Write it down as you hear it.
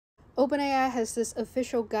OpenAI has this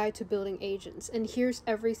official guide to building agents, and here's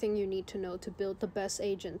everything you need to know to build the best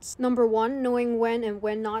agents. Number 1, knowing when and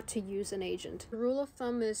when not to use an agent. The rule of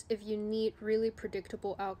thumb is if you need really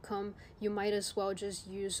predictable outcome, you might as well just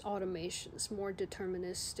use automations, more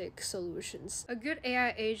deterministic solutions. A good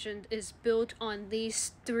AI agent is built on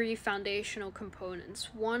these 3 foundational components.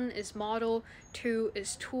 1 is model, 2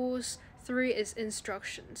 is tools, 3 is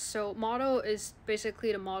instructions. So model is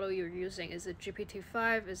basically the model you're using. Is it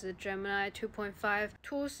GPT-5? Is it Gemini 2.5?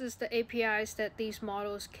 Tools is the APIs that these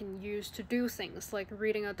models can use to do things like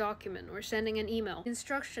reading a document or sending an email.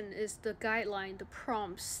 Instruction is the guideline, the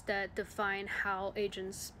prompts that define how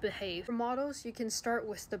agents behave. For models, you can start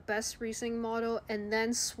with the best reasoning model and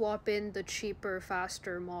then swap in the cheaper,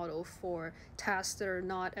 faster model for tasks that are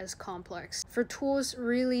not as complex. For tools,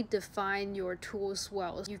 really define your tools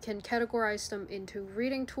well. You can categorize them into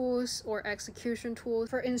reading tools or execution tools.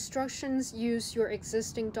 For instructions, use your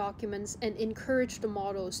existing documents and encourage the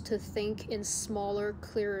models to think in smaller,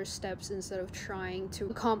 clearer steps instead of trying to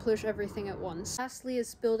accomplish everything at once. Lastly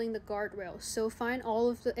is building the guardrails. So find all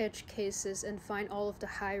of the edge cases and find all of the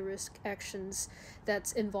high-risk actions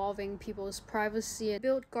that's involving people's privacy and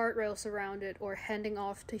build guardrails around it or handing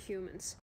off to humans.